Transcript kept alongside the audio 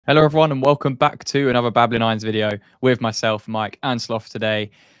Hello everyone and welcome back to another Babbling Irons video with myself, Mike and Sloth today.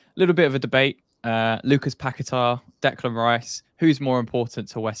 A little bit of a debate, Lucas Paqueta, Declan Rice, who's more important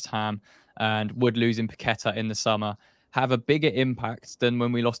to West Ham, and would losing Paqueta in the summer have a bigger impact than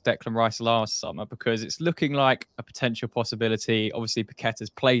when we lost Declan Rice last summer? Because it's looking like a potential possibility. Obviously Paqueta's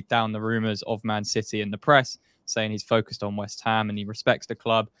played down the rumours of Man City in the press, saying he's focused on West Ham and he respects the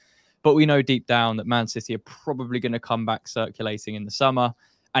club. But we know deep down that Man City are probably going to come back circulating in the summer,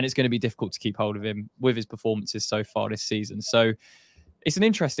 and it's going to be difficult to keep hold of him with his performances so far this season. So it's an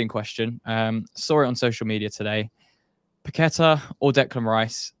interesting question. Saw it on social media today. Paqueta or Declan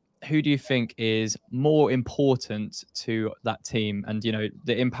Rice, who do you think is more important to that team? And, you know,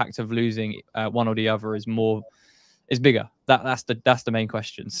 the impact of losing one or the other is bigger. That's the main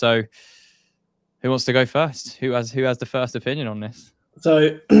question. So who wants to go first? Who has the first opinion on this?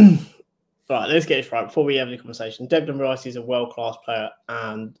 So, right, let's get this right before we have the conversation. Declan Rice is a world-class player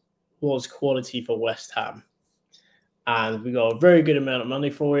and was quality for West Ham. And we got a very good amount of money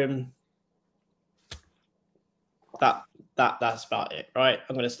for him. That's about it, right?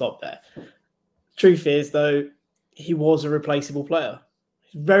 I'm going to stop there. Truth is, though, he was a replaceable player.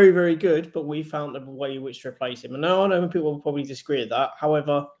 He's very, very good, but we found a way in which to replace him. And now I know people will probably disagree with that.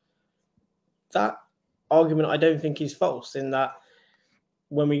 However, that argument I don't think is false in that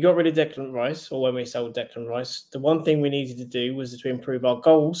when we got rid of Declan Rice, or when we sold Declan Rice, the one thing we needed to do was to improve our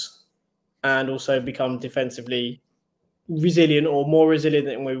goals and also become defensively resilient, or more resilient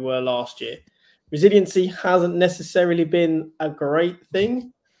than we were last year. Resiliency hasn't necessarily been a great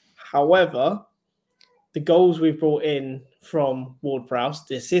thing. However, the goals we've brought in from Ward-Prowse,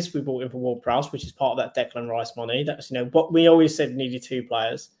 the assists we brought in from Ward-Prowse, which is part of that Declan Rice money, that's, you know, what we always said needed two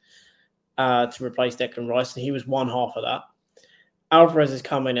players to replace Declan Rice, and he was one half of that. Alvarez's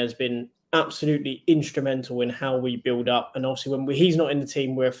coming has been absolutely instrumental in how we build up. And obviously, when he's not in the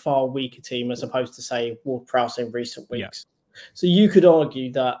team, we're a far weaker team as opposed to, say, Ward-Prowse in recent weeks. Yeah. So you could argue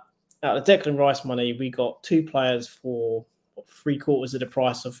that out of Declan Rice money, we got two players for 3/4 of the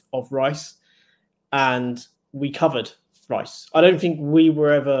price of Rice, and we covered Rice. I don't think we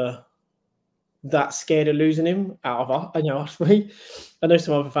were ever that scared of losing him out of us. I know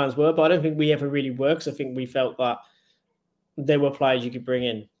some other fans were, but I don't think we ever really were, because I think we felt that there were players you could bring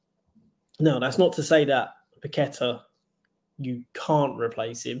in. No, that's not to say that Paqueta, you can't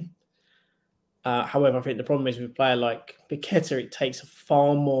replace him. However, I think the problem is with a player like Paqueta, it takes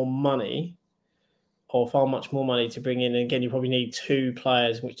far more money, or far much more money to bring in. And again, you probably need two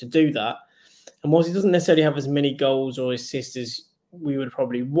players which to do that. And whilst he doesn't necessarily have as many goals or assists as we would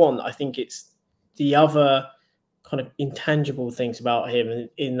probably want, I think it's the other kind of intangible things about him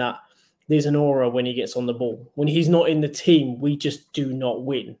in that there's an aura when he gets on the ball. When he's not in the team, we just do not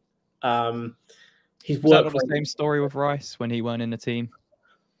win. His work. Was that not the same story with Rice when he weren't in the team?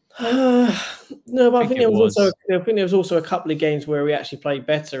 No, but I think there was also a couple of games where we actually played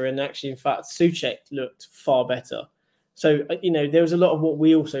better, and actually, in fact, Souček looked far better. So, you know, there was a lot of what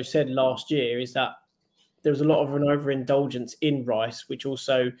we also said last year is that there was a lot of an overindulgence in Rice, which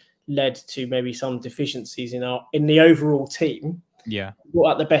also led to maybe some deficiencies in the overall team. Yeah,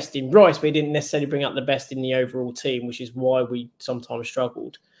 brought out the best in Rice, but he didn't necessarily bring out the best in the overall team, which is why we sometimes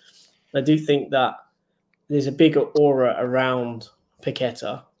struggled. I do think that there's a bigger aura around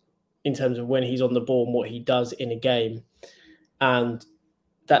Paqueta in terms of when he's on the ball and what he does in a game, and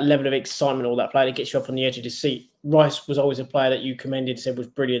that level of excitement, all that player that gets you up on the edge of the seat. Rice was always a player that you commended, said was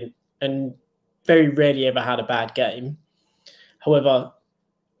brilliant, and very rarely ever had a bad game. However,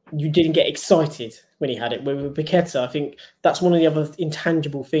 you didn't get excited when he had it. With Paqueta, I think that's one of the other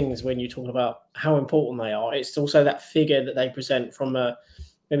intangible things when you talk about how important they are. It's also that figure that they present from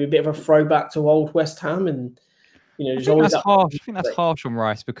maybe a bit of a throwback to old West Ham, and you know, there's always that harsh. I think that's harsh on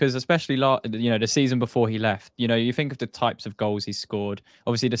Rice, because especially the season before he left, you know, you think of the types of goals he scored.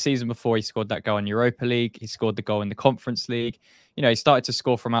 Obviously, the season before he scored that goal in Europa League, he scored the goal in the Conference League. You know, he started to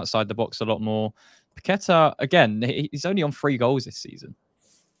score from outside the box a lot more. Paqueta, again, he's only on 3 goals this season.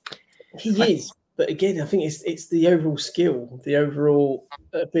 He is, but again, I think it's the overall skill, the overall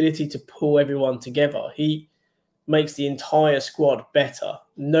ability to pull everyone together. He makes the entire squad better.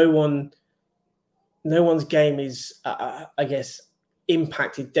 No one's game is, I guess,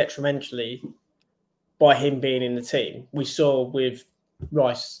 impacted detrimentally by him being in the team. We saw with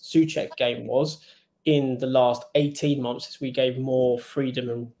Rice, Souček's game was in the last 18 months as we gave more freedom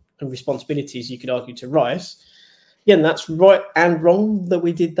and responsibilities, you could argue, to Rice. Yeah, and that's right and wrong that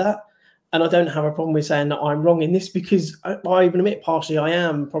we did that. And I don't have a problem with saying that I'm wrong in this, because I even admit partially I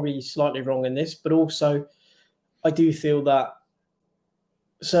am probably slightly wrong in this, but also I do feel that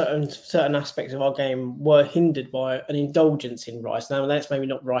certain aspects of our game were hindered by an indulgence in Rice. Now that's maybe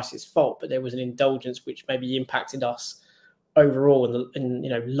not Rice's fault, but there was an indulgence which maybe impacted us overall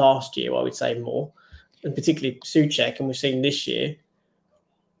in last year, I would say more, and particularly Souček. And we've seen this year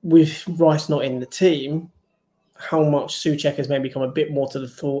with Rice not in the team, how much Souček has maybe come a bit more to the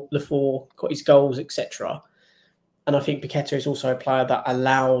fore, got his goals, etc. And I think Paqueta is also a player that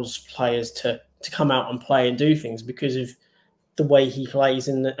allows players to come out and play and do things because of the way he plays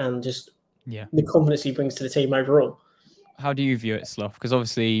and just the confidence he brings to the team overall. How do you view it, Slough? Because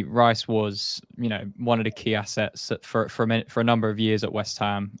obviously Rice was, one of the key assets for a number of years at West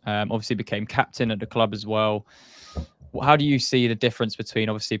Ham. Obviously became captain at the club as well. How do you see the difference between,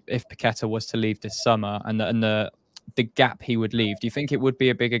 obviously, if Paqueta was to leave this summer and the gap he would leave? Do you think it would be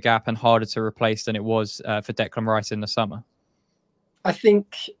a bigger gap and harder to replace than it was for Declan Rice in the summer? I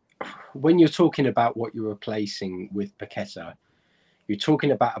think when you're talking about what you're replacing with Paqueta, you're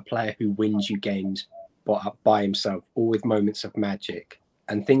talking about a player who wins you games by himself, or with moments of magic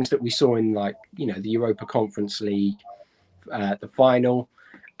and things that we saw in the Europa Conference League, the final,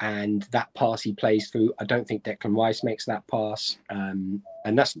 and that pass he plays through. I don't think Declan Rice makes that pass, and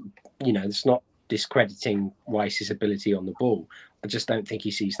that's it's not discrediting Rice's ability on the ball. I just don't think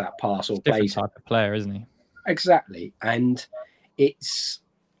he sees that pass or plays. Different type of player, isn't he? Exactly, and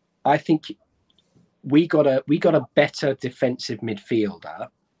I think we got a better defensive midfielder,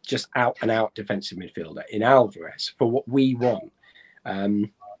 just out and out defensive midfielder in Alvarez for what we want.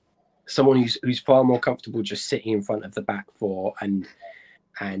 Someone who's far more comfortable just sitting in front of the back four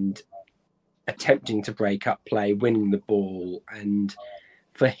and attempting to break up play, winning the ball. And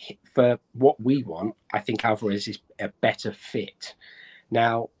for what we want, I think Alvarez is a better fit.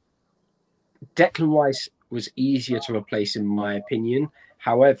 Now, Declan Rice was easier to replace, in my opinion.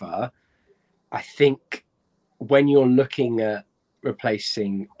 However, I think when you're looking at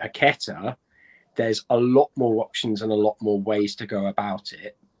replacing Paqueta, there's a lot more options and a lot more ways to go about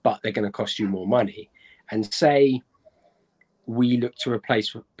it, but they're going to cost you more money. And say we look to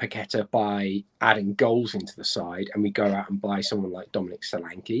replace Paqueta by adding goals into the side, and we go out and buy someone like Dominic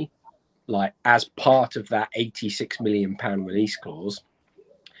Solanke, like as part of that £86 million release clause,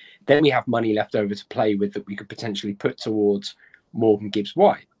 then we have money left over to play with that we could potentially put towards Morgan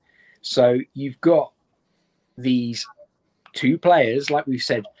Gibbs-White. So you've got these two players, like we've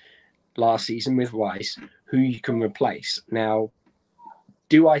said last season with Rice, who you can replace. Now,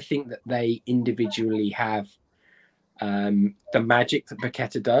 do I think that they individually have the magic that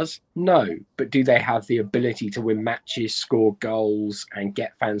Paqueta does? No. But do they have the ability to win matches, score goals, and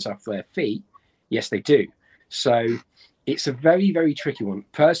get fans off their feet? Yes, they do. So it's a very, very tricky one.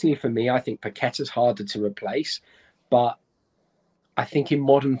 Personally, for me, I think Paqueta's harder to replace, but I think in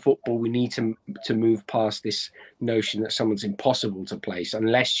modern football, we need to move past this notion that someone's impossible to place,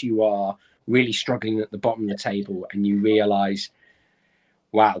 unless you are really struggling at the bottom of the table and you realise,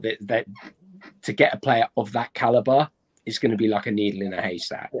 wow, that to get a player of that calibre is going to be like a needle in a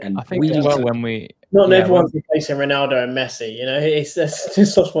haystack. And I think as well not everyone's replacing Ronaldo and Messi. It's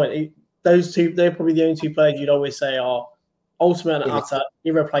just such point. Those two, they're probably the only two players you'd always say are ultimate and utter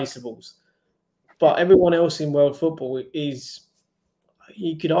irreplaceables. But everyone else in world football is,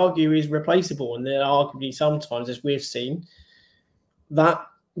 you could argue, is replaceable. And then arguably sometimes, as we've seen, that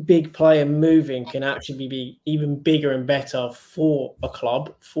big player moving can actually be even bigger and better for a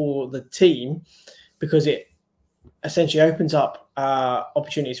club, for the team, because it essentially opens up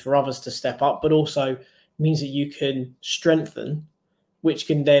opportunities for others to step up, but also means that you can strengthen, which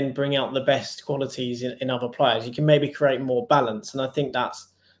can then bring out the best qualities in other players. You can maybe create more balance. And I think that's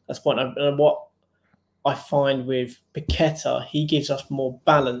point. And what I find with Paqueta, he gives us more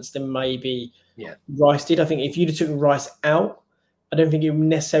balance than maybe Rice did. I think if you'd have taken Rice out, I don't think it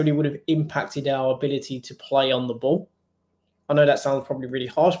necessarily would have impacted our ability to play on the ball. I know that sounds probably really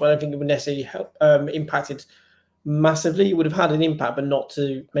harsh, but I don't think it would necessarily impacted massively. It would have had an impact, but not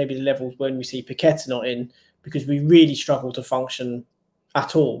to maybe the levels when we see Paqueta not in, because we really struggle to function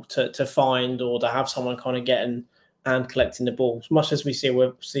at all, to find or to have someone kind of getting and collecting the ball, much as we see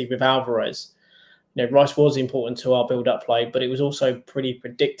with Alvarez. Rice was important to our build-up play, but it was also pretty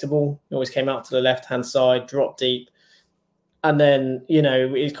predictable. He always came out to the left-hand side, dropped deep. And then,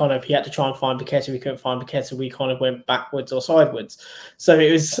 it's kind of, he had to try and find Paqueta. We couldn't find Paqueta. We kind of went backwards or sideways. So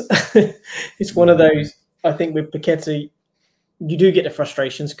it was, it's one of those, I think with Paqueta, you do get the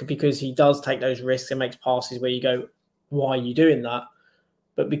frustrations because he does take those risks and makes passes where you go, why are you doing that?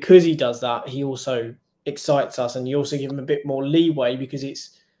 But because he does that, he also excites us, and you also give him a bit more leeway because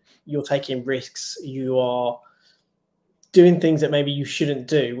you're taking risks. You are doing things that maybe you shouldn't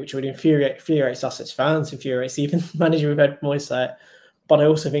do, which would infuriate us as fans, infuriates even the manager. We've had Moyes say it. But I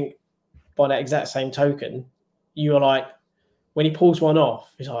also think by that exact same token, you are like, when he pulls one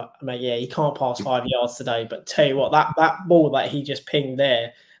off, he's like, mate, yeah, he can't pass 5 yards today. But tell you what, that ball that he just pinged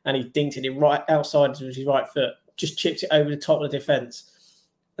there and he dinked it right outside with his right foot, just chipped it over the top of the defence,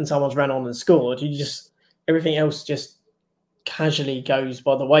 and someone's ran on and scored. Everything else just casually goes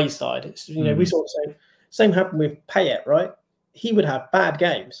by the wayside. It's, we saw the same happen with Payet, right? He would have bad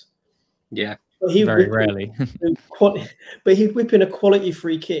games. Yeah. Very rarely. But he'd whip in a quality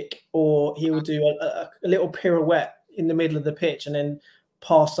free kick, or he would do a little pirouette in the middle of the pitch and then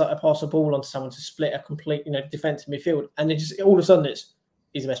pass a ball onto someone to split a complete, defensive midfield. And then just all of a sudden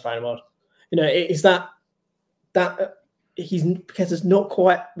he's the best player in the world. It's that Paqueta's not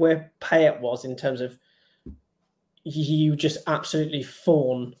quite where Payet was in terms of you just absolutely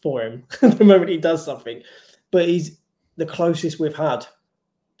fawn for him the moment he does something. But he's the closest we've had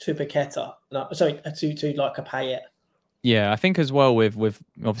to Paqueta. To like a Payet. Yeah, I think as well with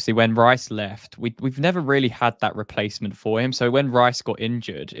obviously when Rice left, we've never really had that replacement for him. So when Rice got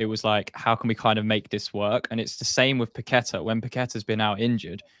injured, it was like, how can we kind of make this work? And it's the same with Paqueta. When Paqueta's been out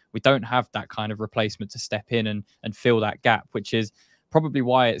injured, we don't have that kind of replacement to step in and fill that gap, which is probably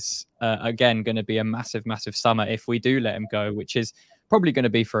why it's, again, going to be a massive, massive summer if we do let him go, which is probably going to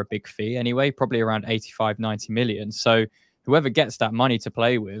be for a big fee anyway, probably around 85, 90 million. So whoever gets that money to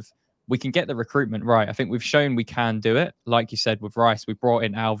play with, we can get the recruitment right. I think we've shown we can do it. Like you said, with Rice, we brought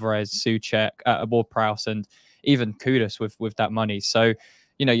in Alvarez, Souček, Ward-Prowse, and even Kudus with that money. So,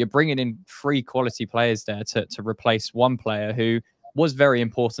 you're bringing in 3 quality players there to replace one player who was very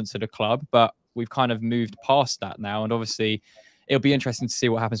important to the club, but we've kind of moved past that now. And obviously, it'll be interesting to see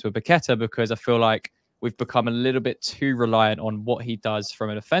what happens with Paqueta, because I feel like we've become a little bit too reliant on what he does from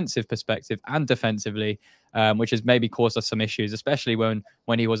an offensive perspective and defensively, which has maybe caused us some issues, especially when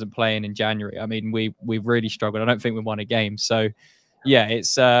he wasn't playing in January. I mean, we really struggled. I don't think we won a game. So, yeah,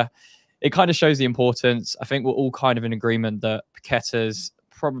 it kind of shows the importance. I think we're all kind of in agreement that Paqueta's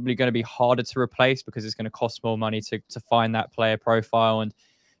probably going to be harder to replace because it's going to cost more money to find that player profile. And,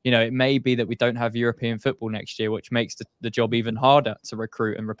 it may be that we don't have European football next year, which makes the job even harder to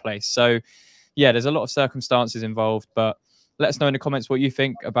recruit and replace. So, yeah, there's a lot of circumstances involved, but let us know in the comments what you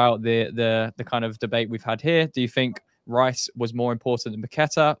think about the kind of debate we've had here. Do you think Rice was more important than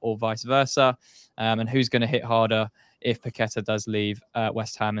Paqueta, or vice versa? And who's going to hit harder if Paqueta does leave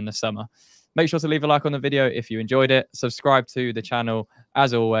West Ham in the summer? Make sure to leave a like on the video if you enjoyed it. Subscribe to the channel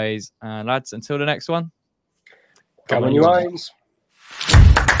as always. And lads, until the next one. Come on, you irons.